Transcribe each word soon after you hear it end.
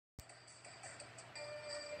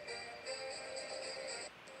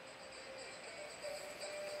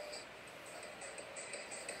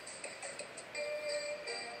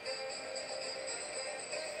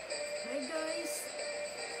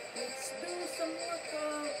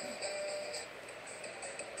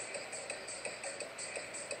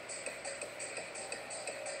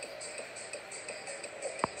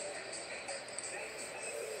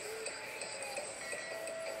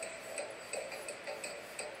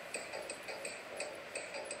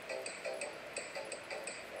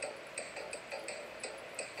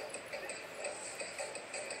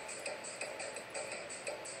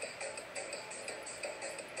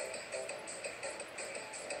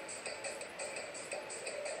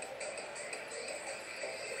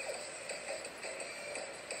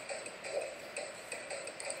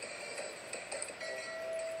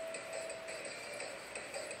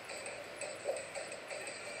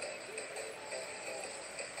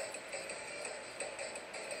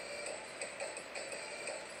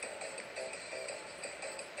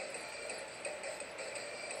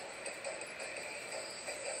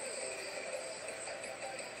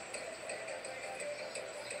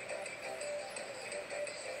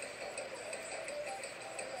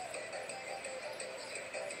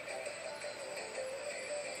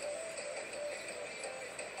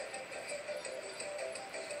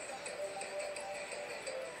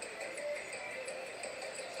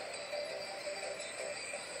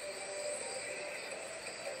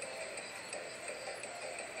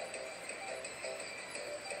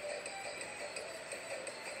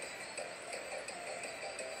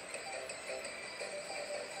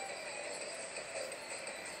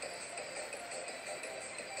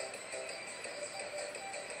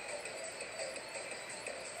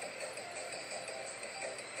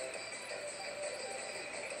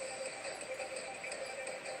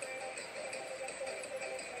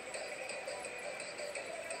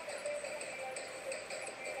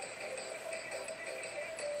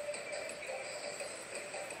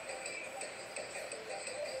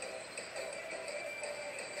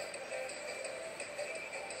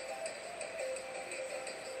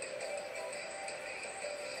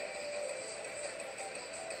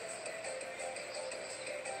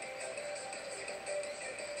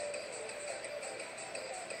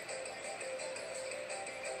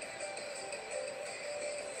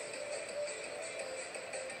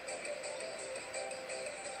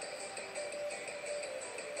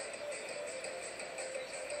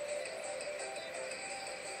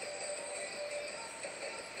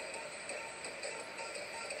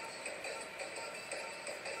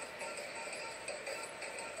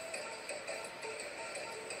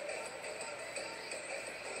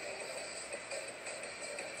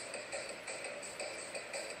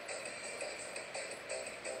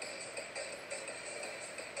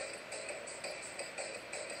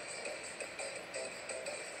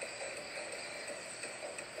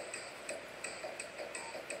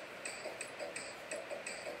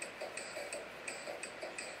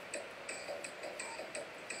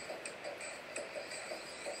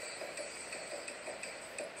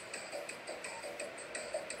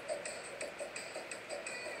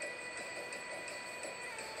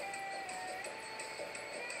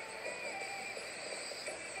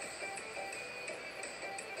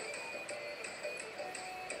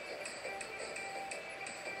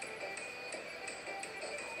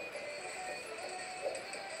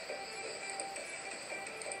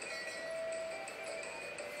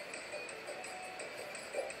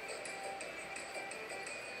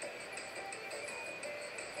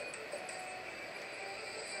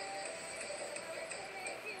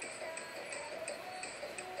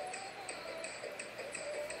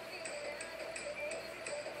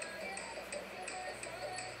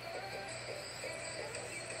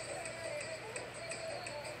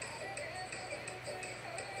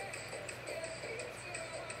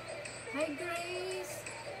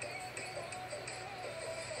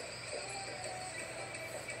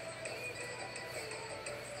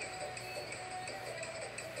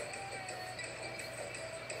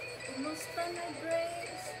Kamusta na,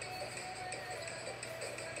 Grace?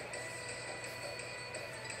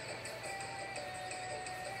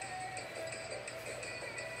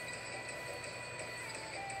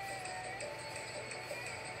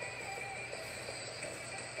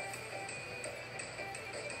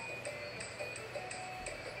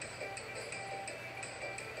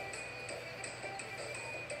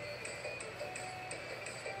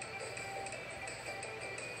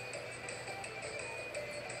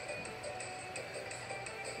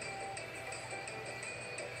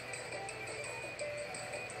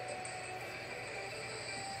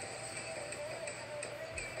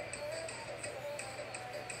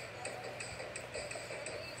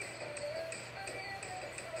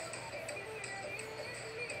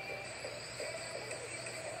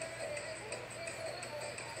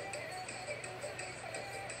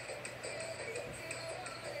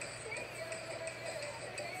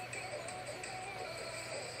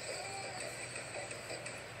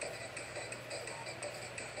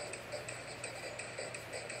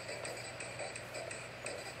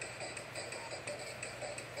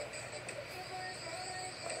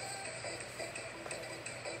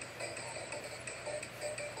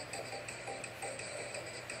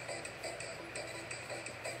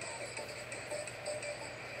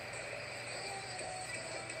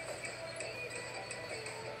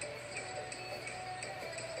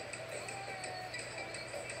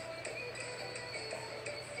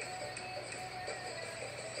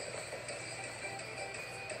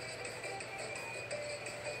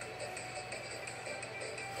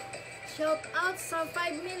 Shout out sa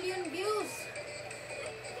 5 million views.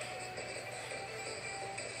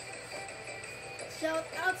 Shout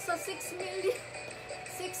out sa 6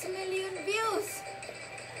 million views.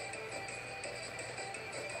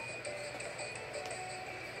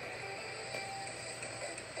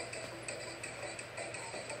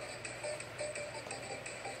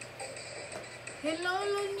 Hello,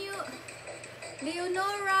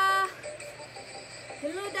 Leonora.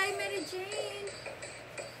 Hello, Mary Jane.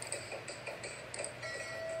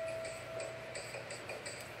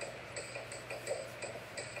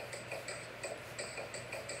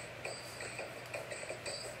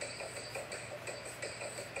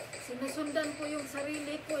 Sinusundan ko yung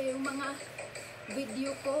sarili ko, yung mga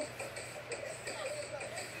video ko.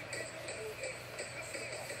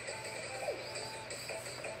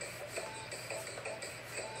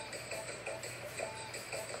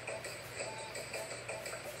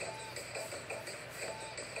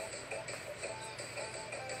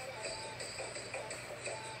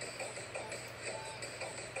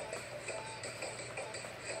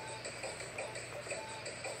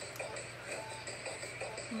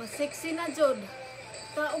 Masexy na jud.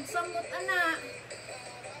 Kaog samot ana.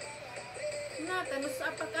 Na kanus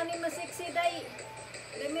apa kani masexy day.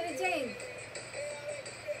 Mary Jane.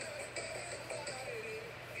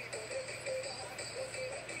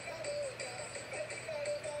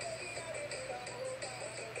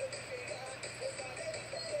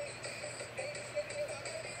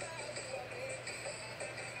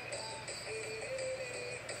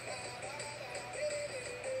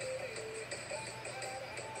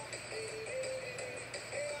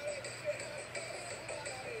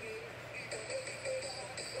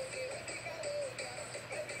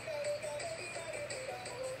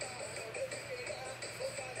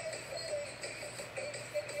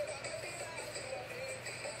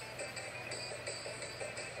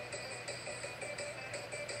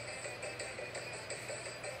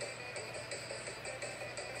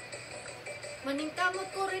 Maningkamot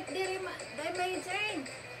ko rin diri Mary Jane.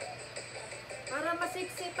 Para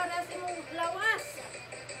masiksi para sa imong lawas.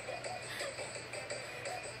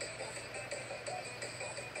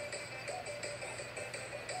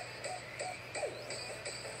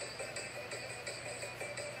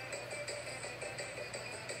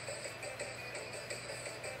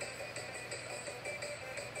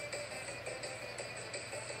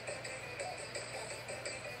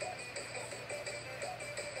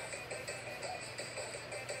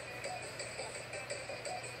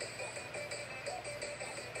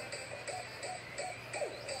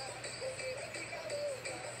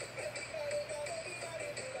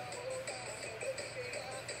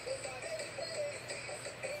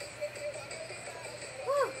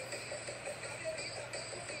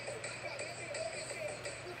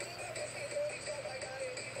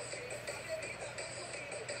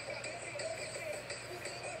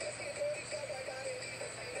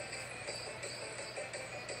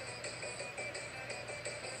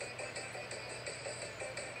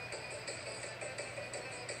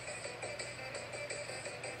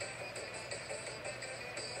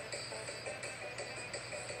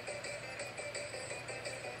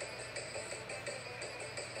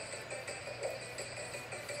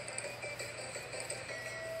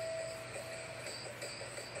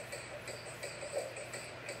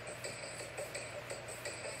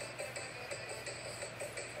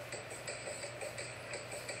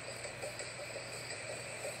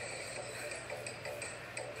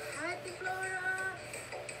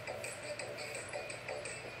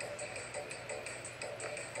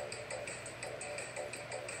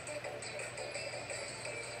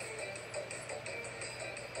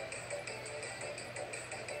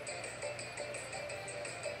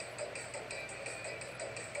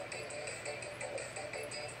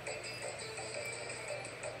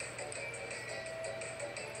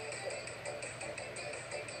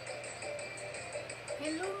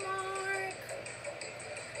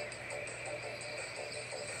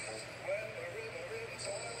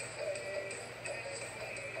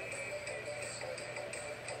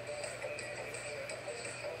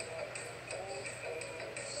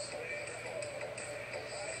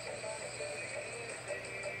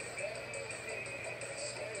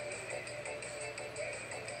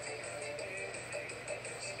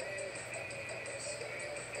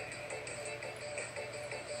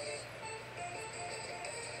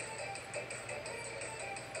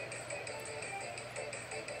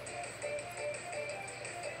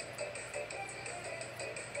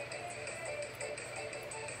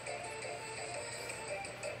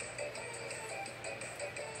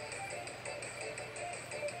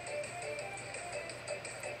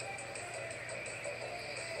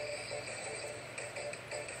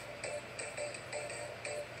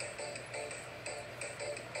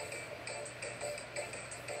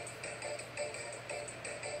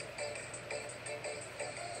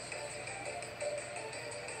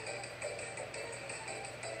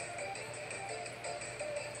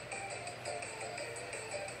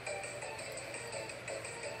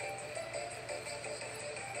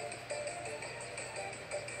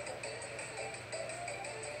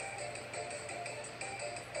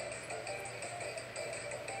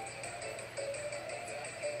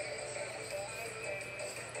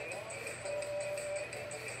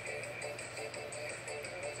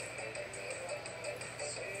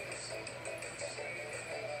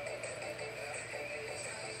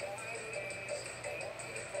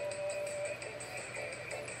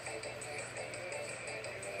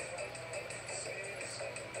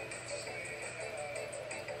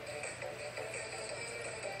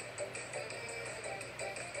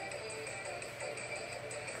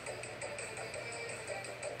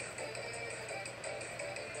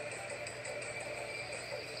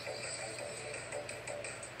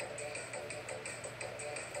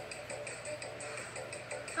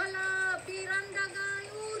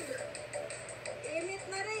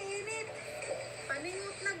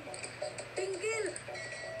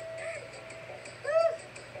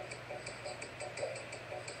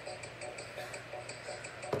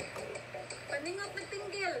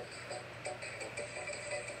 tinggil.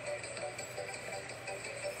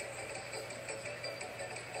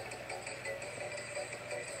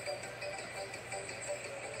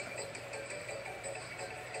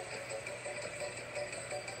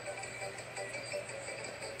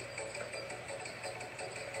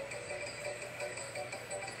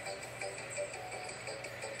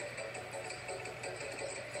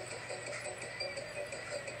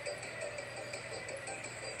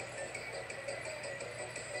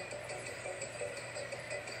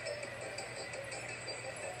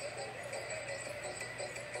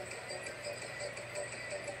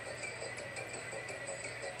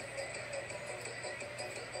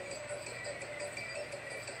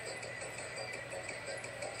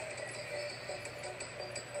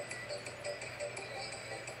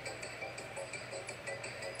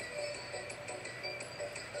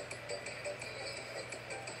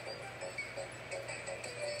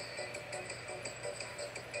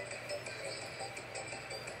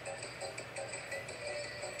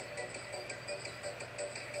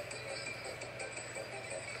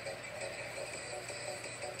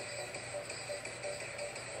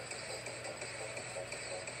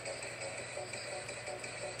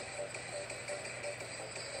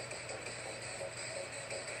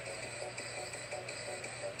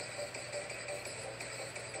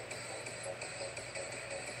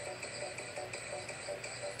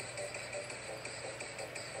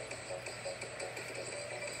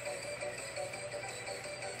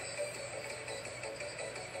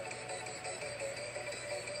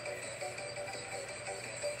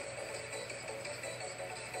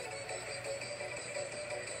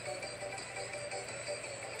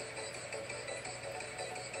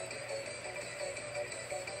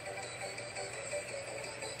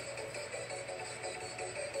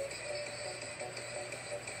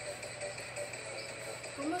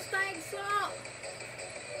 Kumusta, Exo?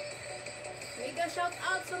 Mega shout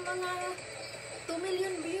out sa mga 2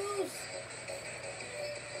 million views.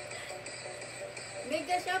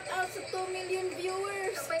 Mega shout out sa 2 million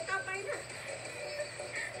viewers. Kapay-kapay na.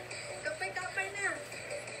 Kapay-kapay na.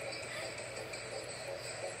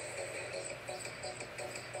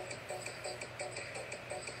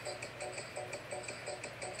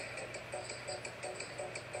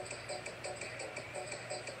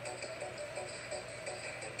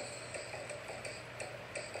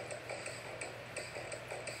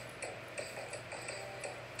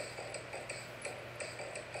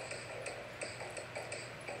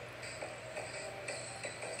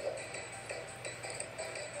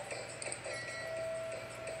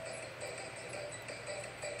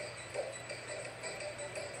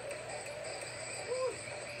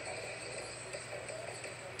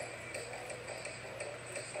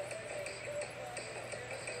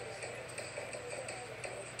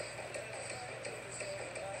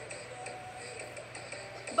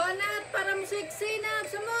 Banat para mo sexy na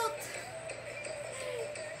samot.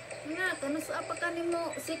 Nga, kanus apa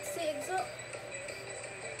kanimo sexy Exo?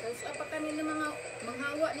 Kanus apa kanino mga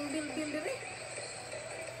manghawa ning bilbil dire?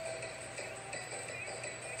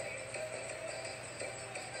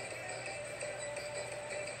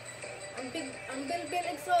 Ang bilbil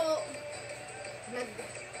Exo nag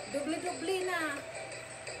dubli-dubli na.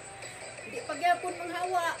 Di pagyapon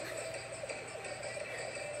manghawa.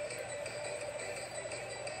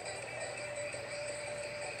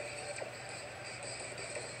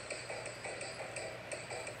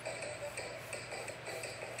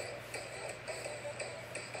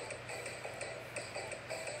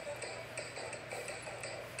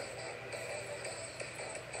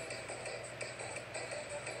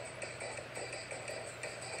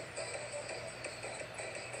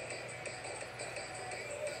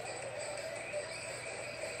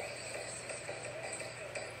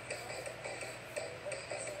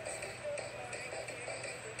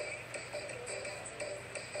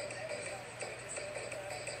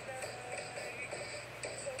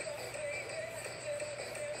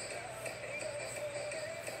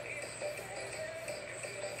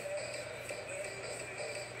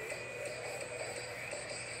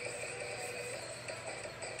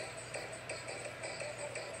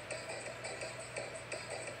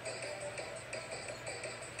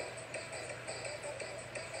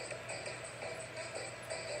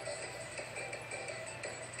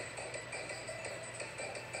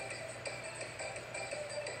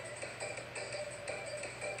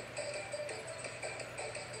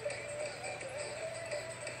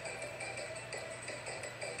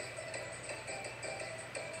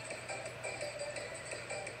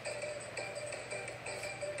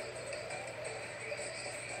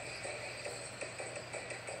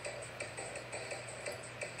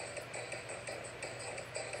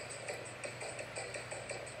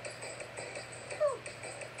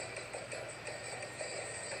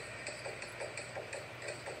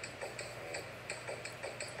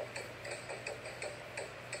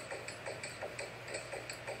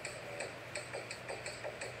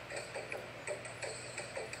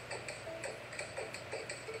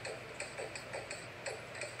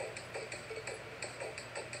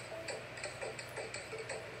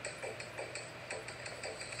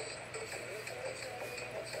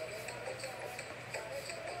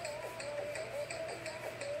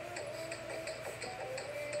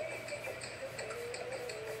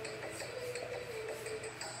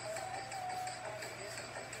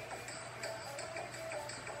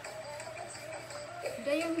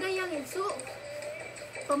 Dayang-dayang igso.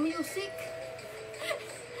 Pa-music.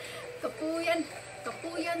 Kapuyan.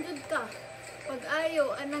 Kapuyan jud ka. Pag ayo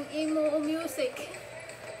anang imo o music.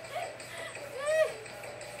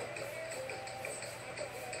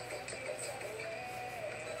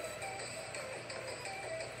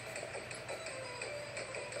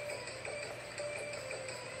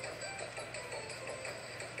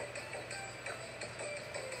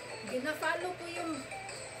 Gina-follow ko yung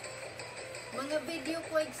mga video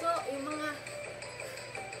ko igso, yung mga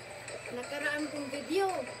nakaraan kong video.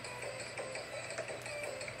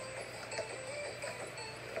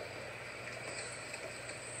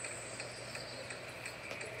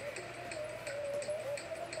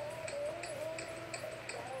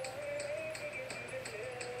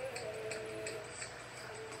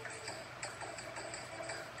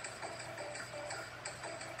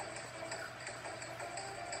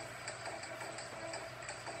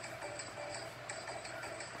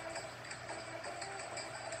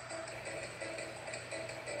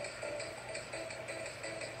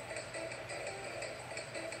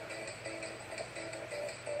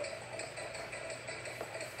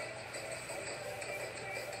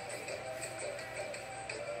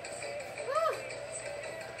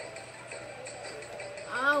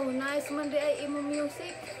 Nice man di ay imo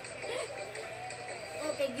music.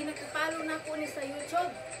 Okay, ginakapalo na ko ni sa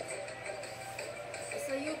YouTube.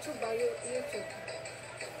 Sa YouTube ba? YouTube.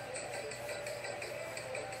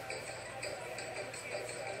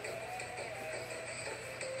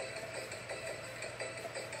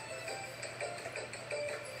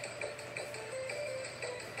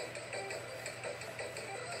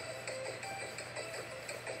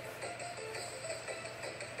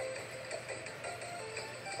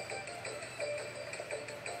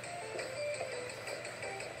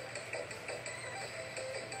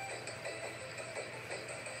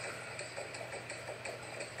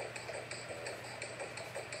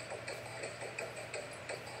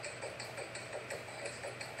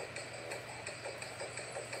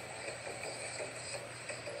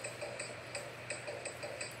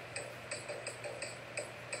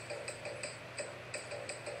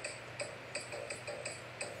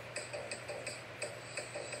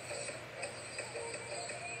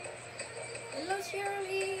 Hello,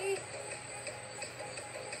 Shirley.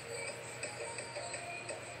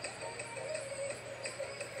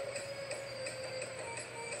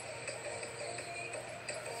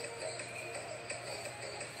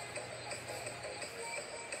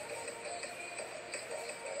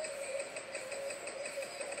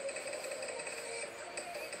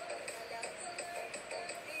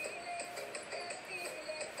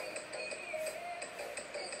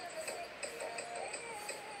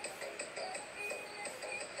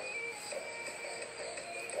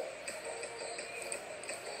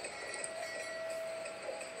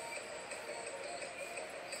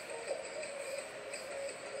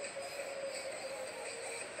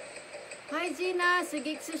 Hi Gina, sige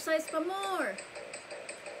exercise pa more.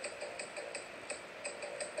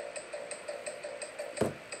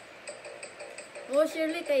 Oh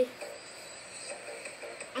Shirley, kay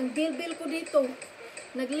ang bilbil ko dito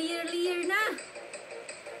nag-layer na.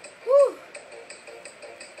 Woo!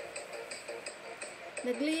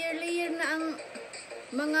 Nag-layer na ang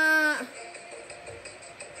mga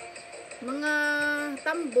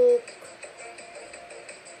tambok.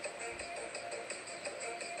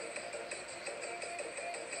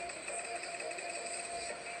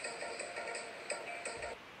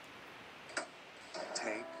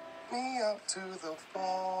 Me out to the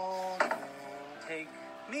ball game. Take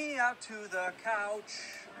me out to the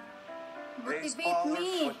couch. Motivate Baseball or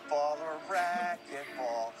me. football or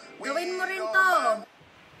racquetball. Gawin mo rin don't to. mind.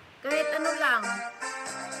 Kahit ano lang.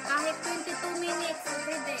 Kahit 22 minutes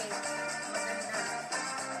every day. Maganda.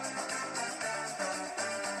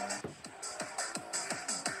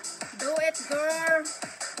 Do it, girl.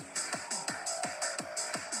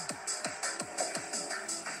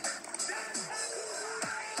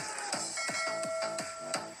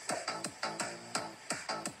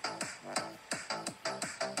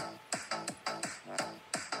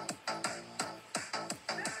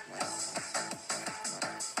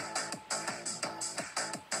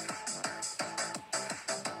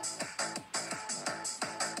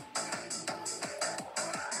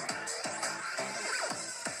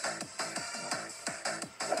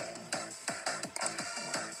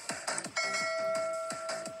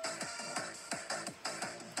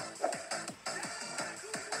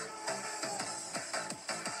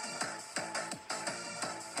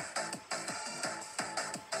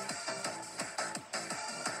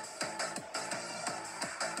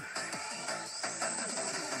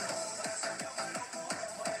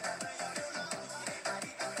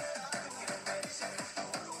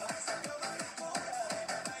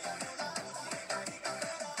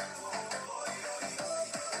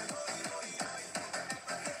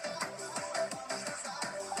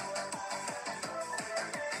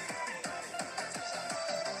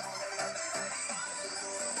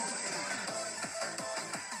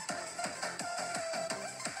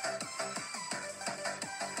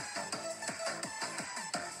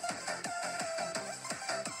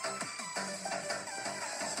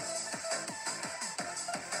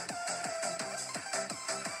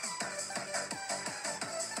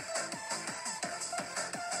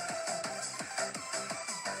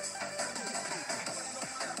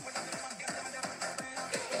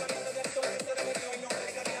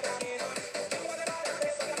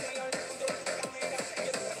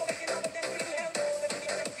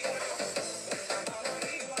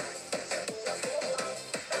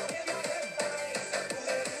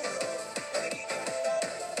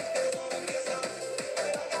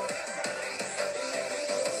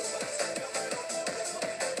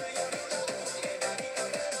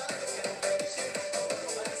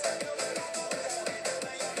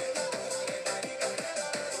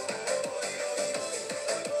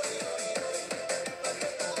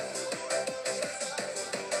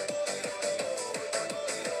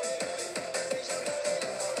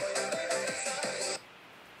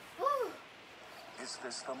 Is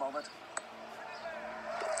this the moment?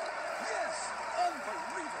 Yes!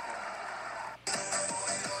 Unbelievable!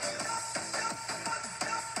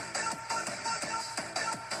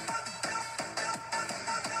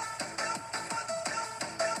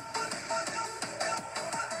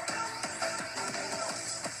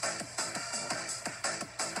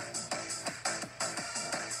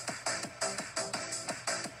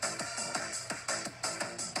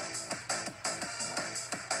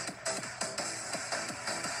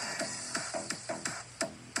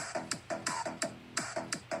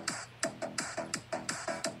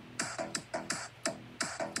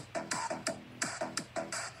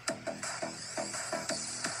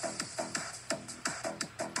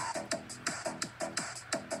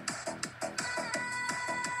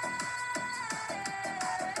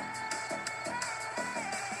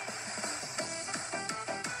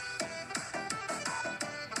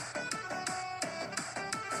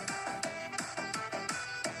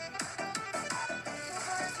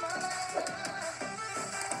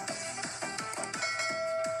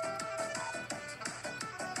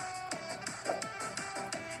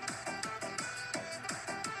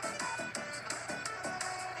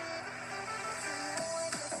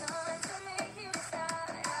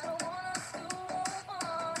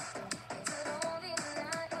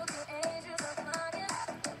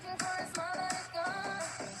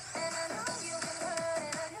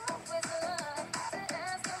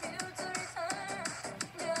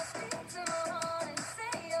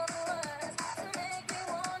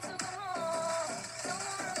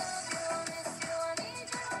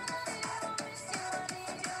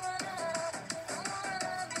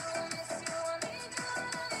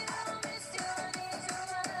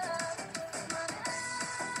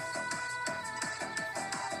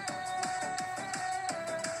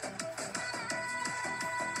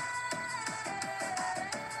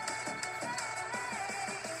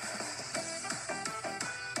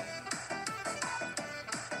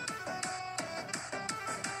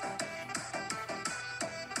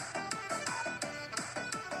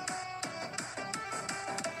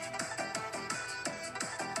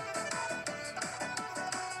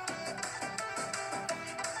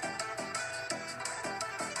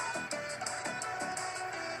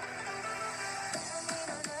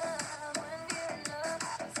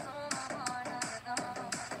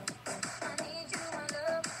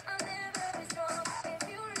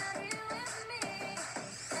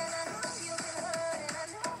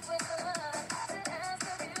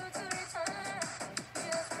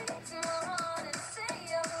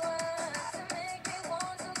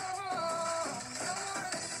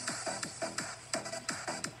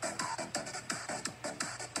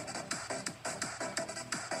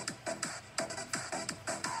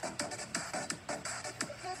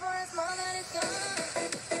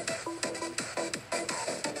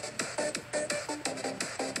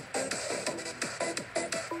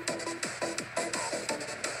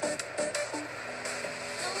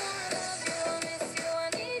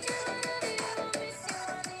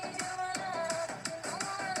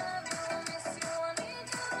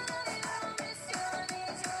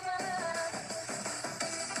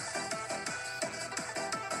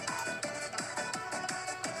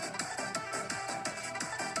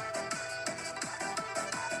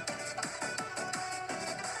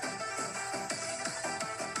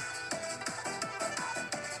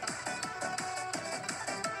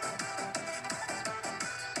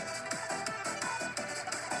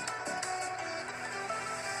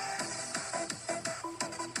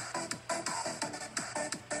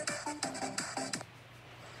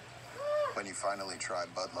 When you finally try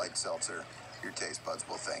Bud Light Seltzer, your taste buds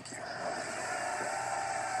will thank you.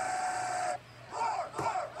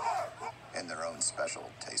 In their own special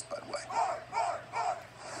taste bud way.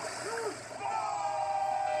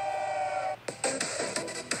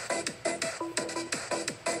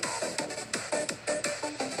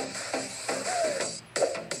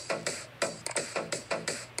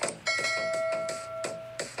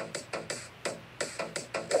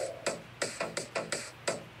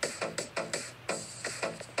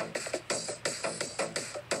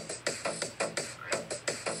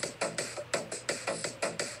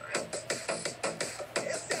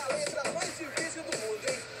 It's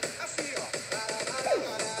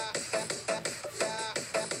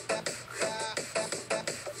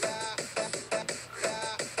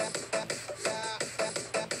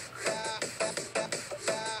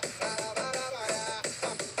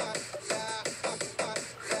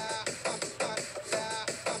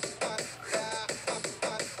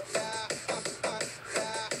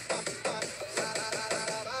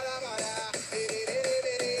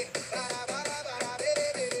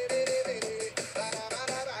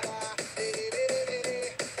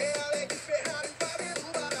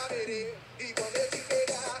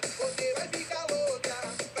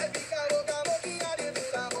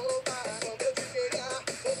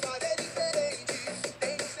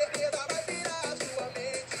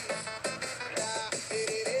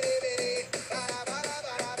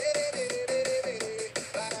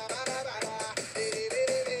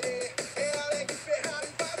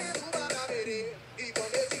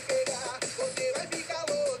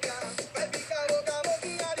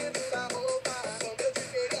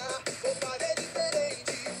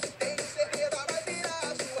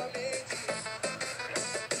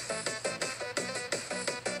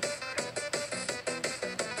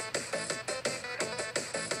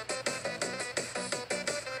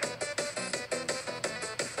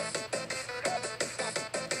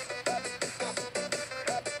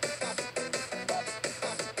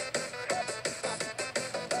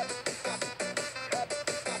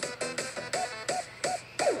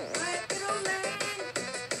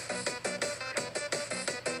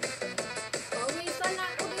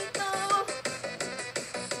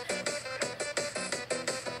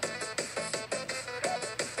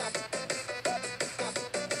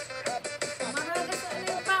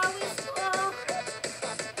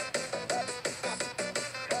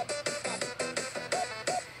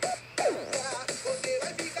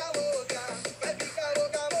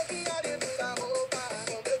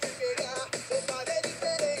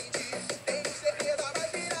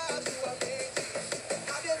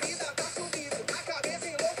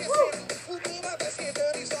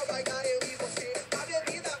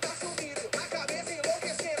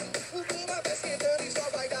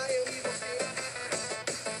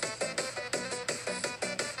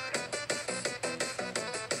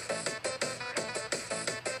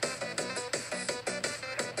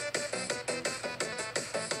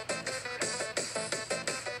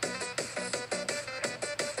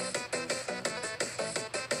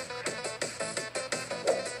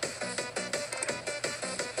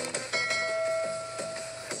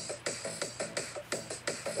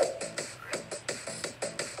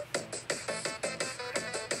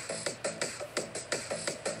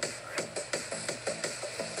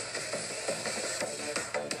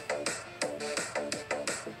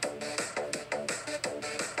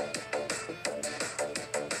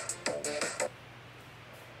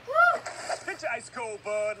No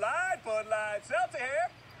Bud Light, seltzer here.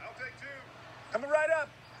 I'll take two. Coming right up.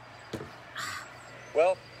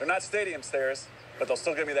 Well, they're not stadium stairs, but they'll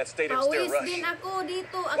still give me that stadium stair Pawis rush. din ako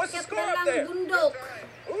dito. What's the Akyat score na up lang there? bundok.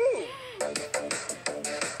 Ooh.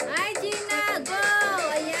 Hi, Gina! Go!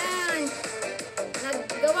 Ayan.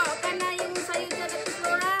 Naggawa ka na yung sayo dyan at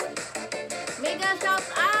Flora. Mega shout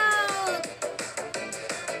out!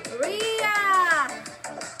 Rhea!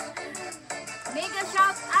 Mega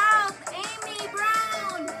shout out! Amy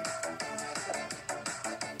Brown!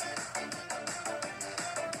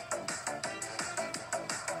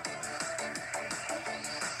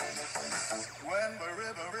 When the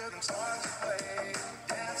river rhythm starts to play,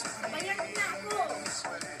 dance with me. Ayan na ako.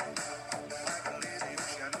 Sway like a lazy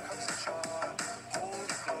ocean comes to shore. Hold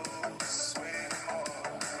it close, sway more.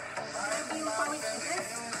 Grabe yung pawis ko, guys.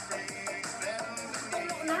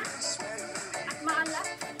 Tulo na. At maalat.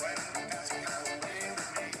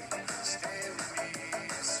 Stay with me,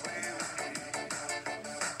 sway with me.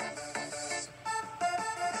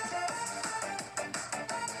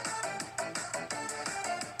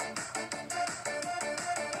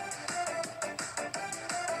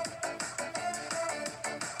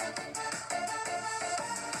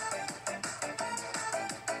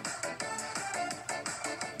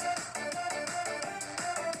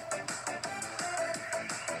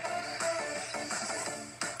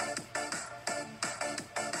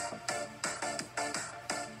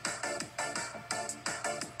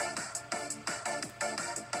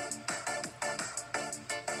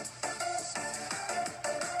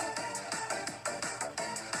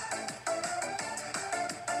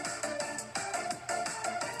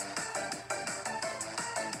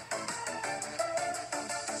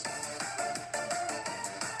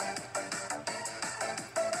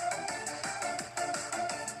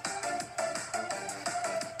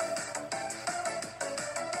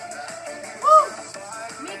 Woo!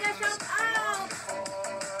 Mega shout out!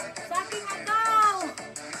 Sa aking agaw!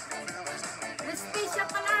 Respisya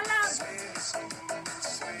Palalag!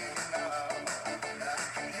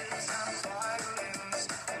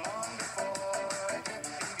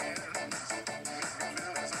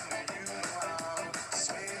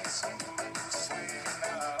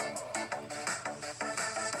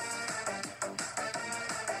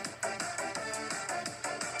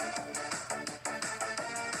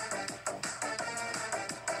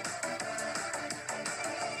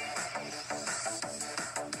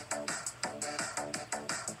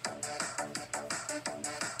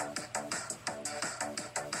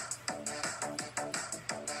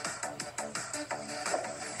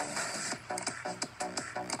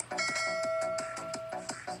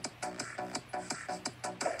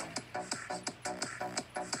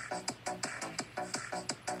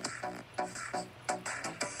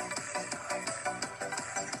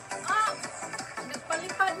 Ah!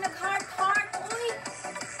 Nagpalipad, nag-heart-heart! Uy!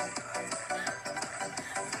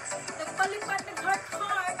 Nagpalipad,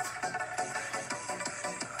 nag-heart-heart!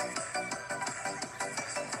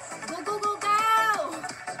 Go, go, go, go!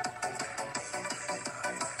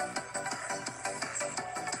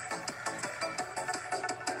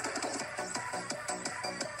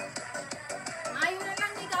 Ayaw na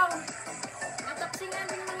lang ikaw. Matapsingan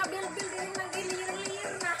yung mga bil-bil din yung nag-ilir-lir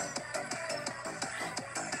na.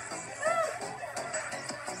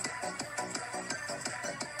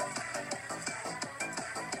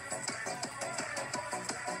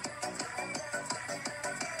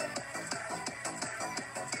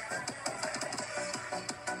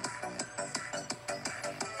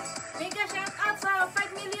 Mega shout out sa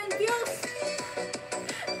 5 million views!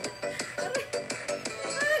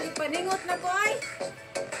 Di paningot na ko ay!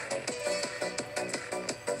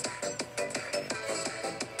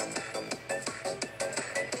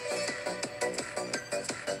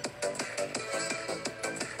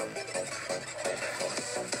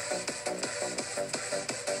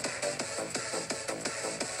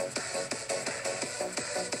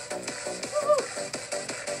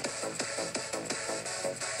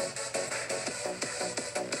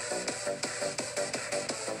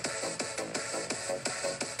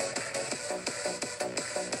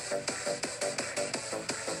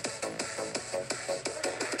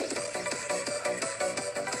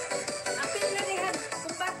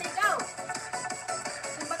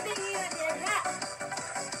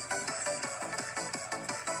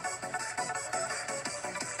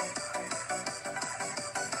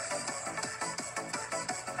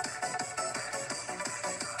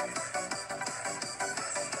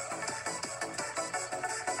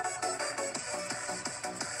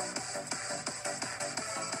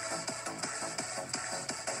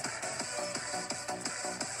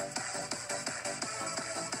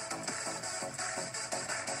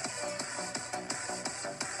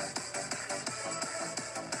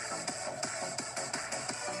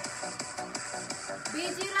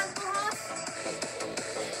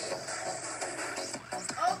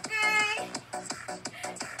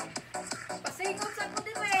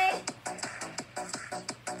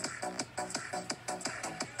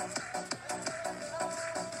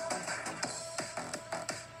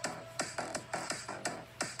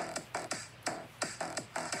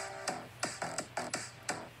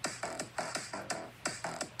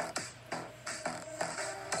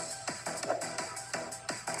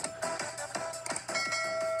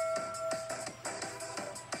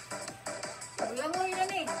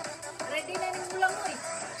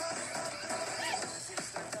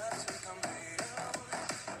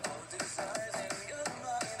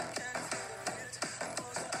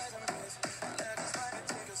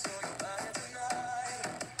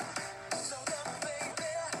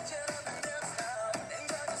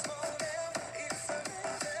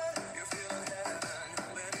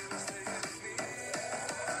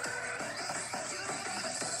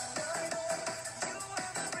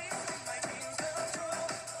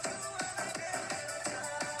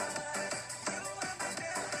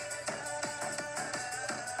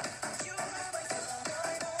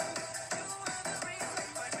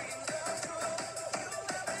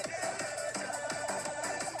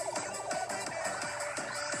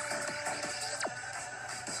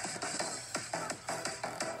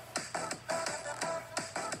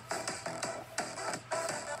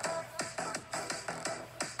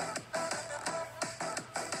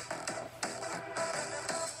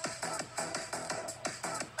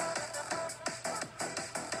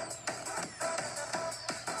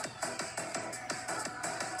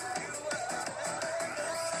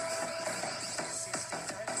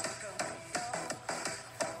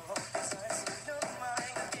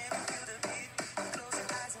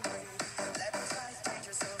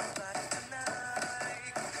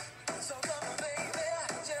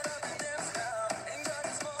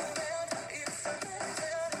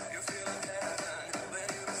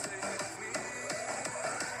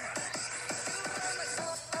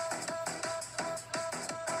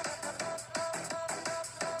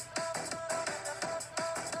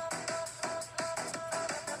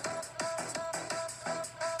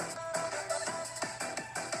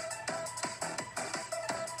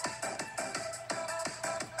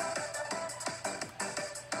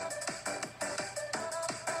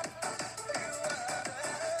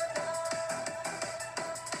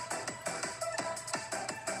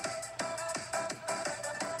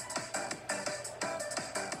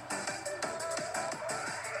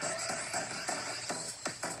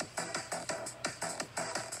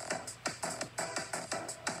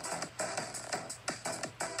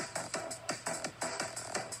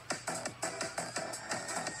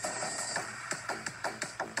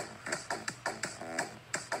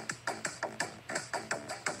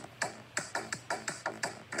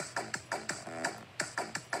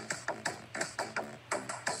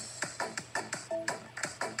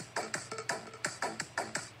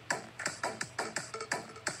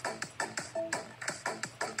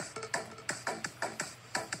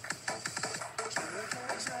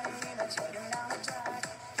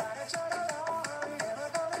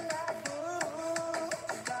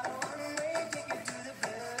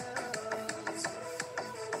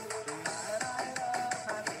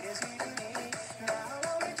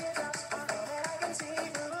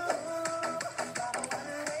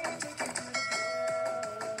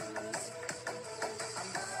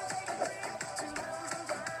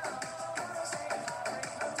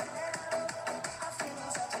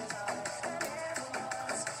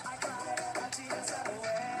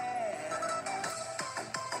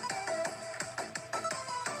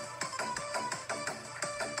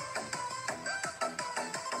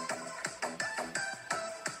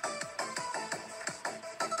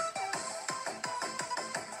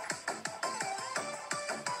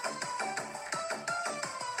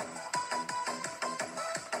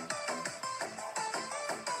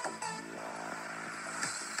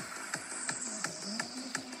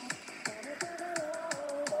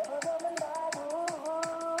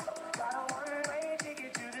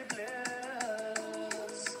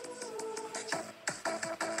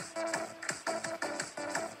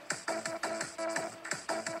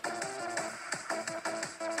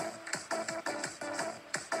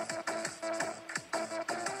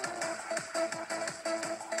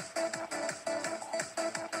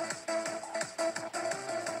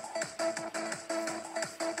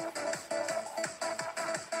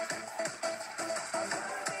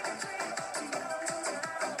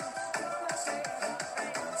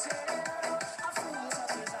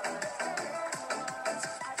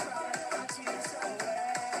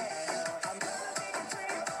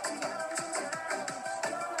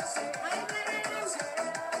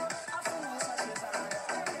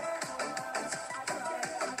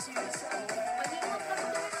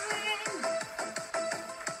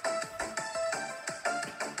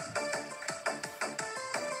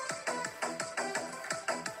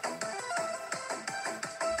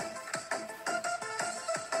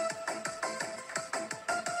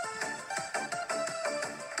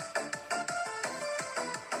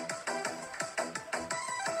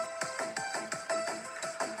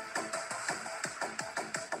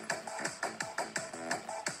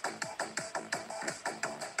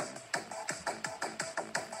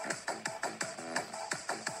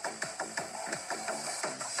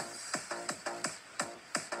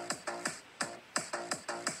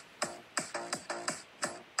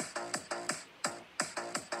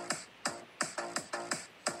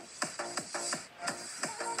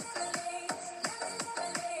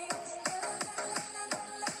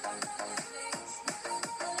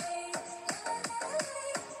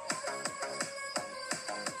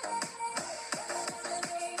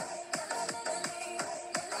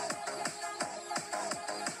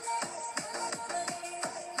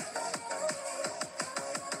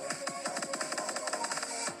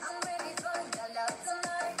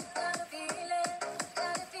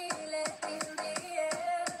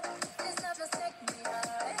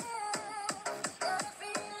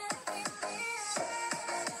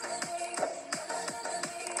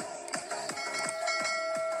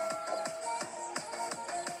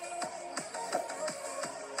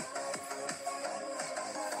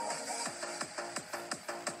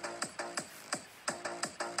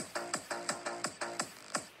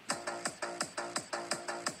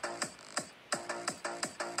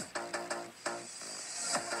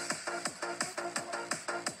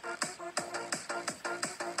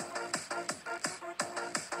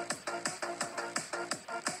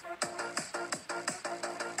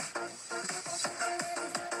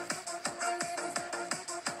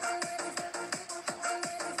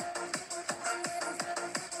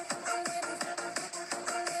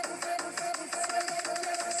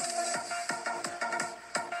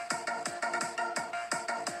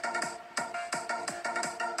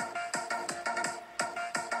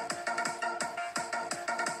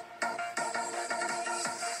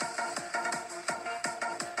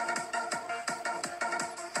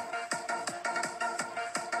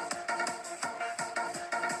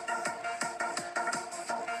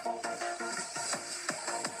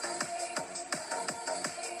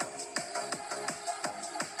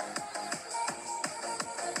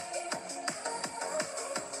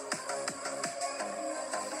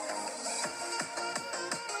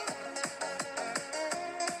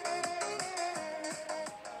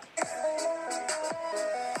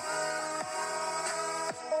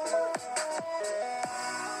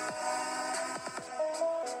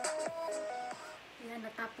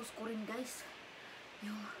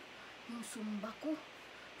 Yung Zumba ko.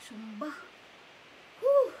 Zumba.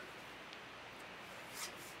 Woo!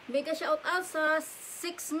 Mega shout out sa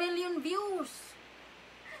 6 million views.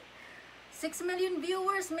 6 million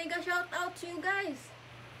viewers. Mega shout out to you guys.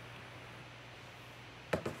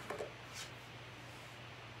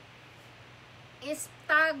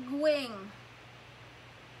 Istagwing.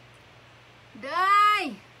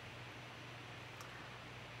 Day!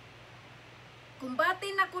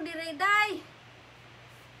 Kumbatin ako dire, day.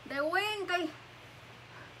 Dawing kay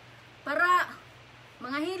para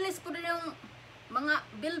mga hilis ko din yung mga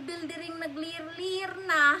bilbil diring naglir-lir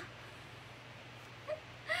na.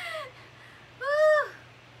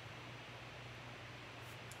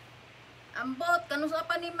 Ambot kanus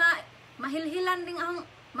apa ni mahilhilan ding ang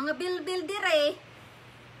mga bilbil dire.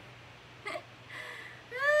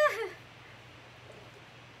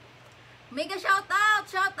 Mega shout out,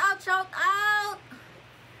 shout out, shout out.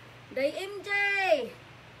 Day MJ.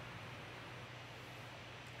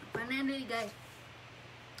 Finally guys.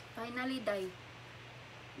 Finally day.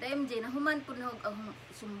 Day MJ na human pud na ang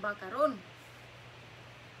Zumba karon.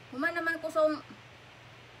 Human naman ko sa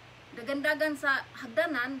dagandagan sa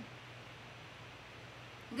hagdanan.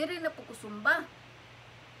 Diri na po ko Zumba.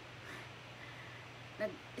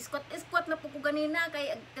 Nag-squat na po ko ganina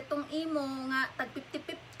kay katong imo nga tag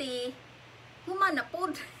 50-50. Human na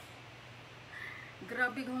pod.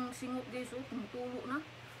 Grabe kong singot guys, oh, tumutulo na.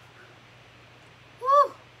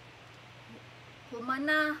 Woo! Human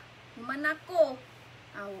na ko.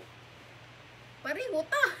 Aw. Pariho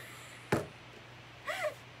ta.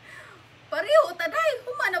 Pariho ta day,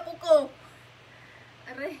 human na po ko.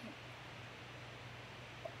 Are.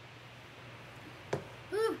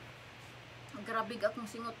 Grabe akong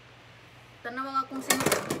singot. Tanawag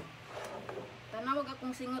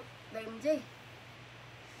akong singot. MJ.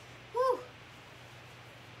 Woo!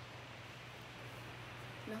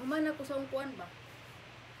 Nahuman ako sa ungkuan ba?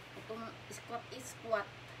 Itong squat.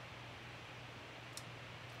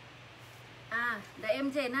 Da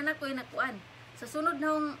MJ, nanak ko yung nakuan. Sa sunod na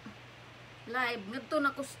akong live, ngadto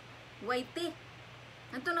na ko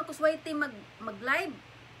mag-live.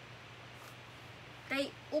 Kay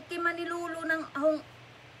okay man ni Lolo ng ahong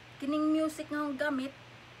kining music nga akong gamit.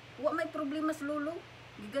 Wa may problema sa Lolo.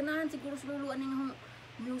 Giganahan siguro sa Lolo aning ahong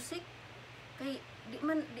music. Kay di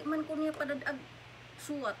man ko niya padadag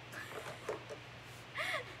suwat.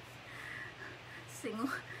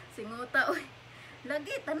 Singota oy.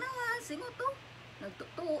 Lagi tanawa singoto.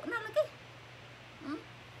 Nagtutuo na lagi.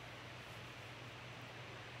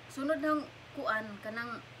 Sunod ng kuan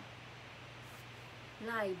kanang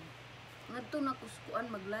live. Ngadto na kuan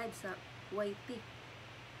mag-live sa YT.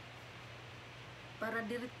 Para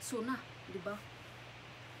diretso na, di ba?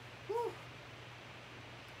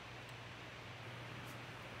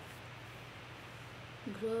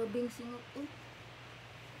 Grabing singot to.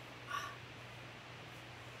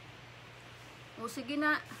 Sige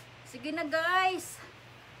na guys.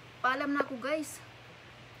 Paalam na ako guys.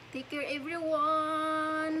 Take care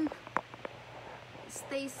everyone.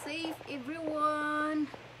 Stay safe everyone.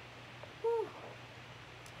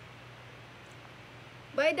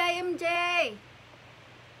 Bye, MJ.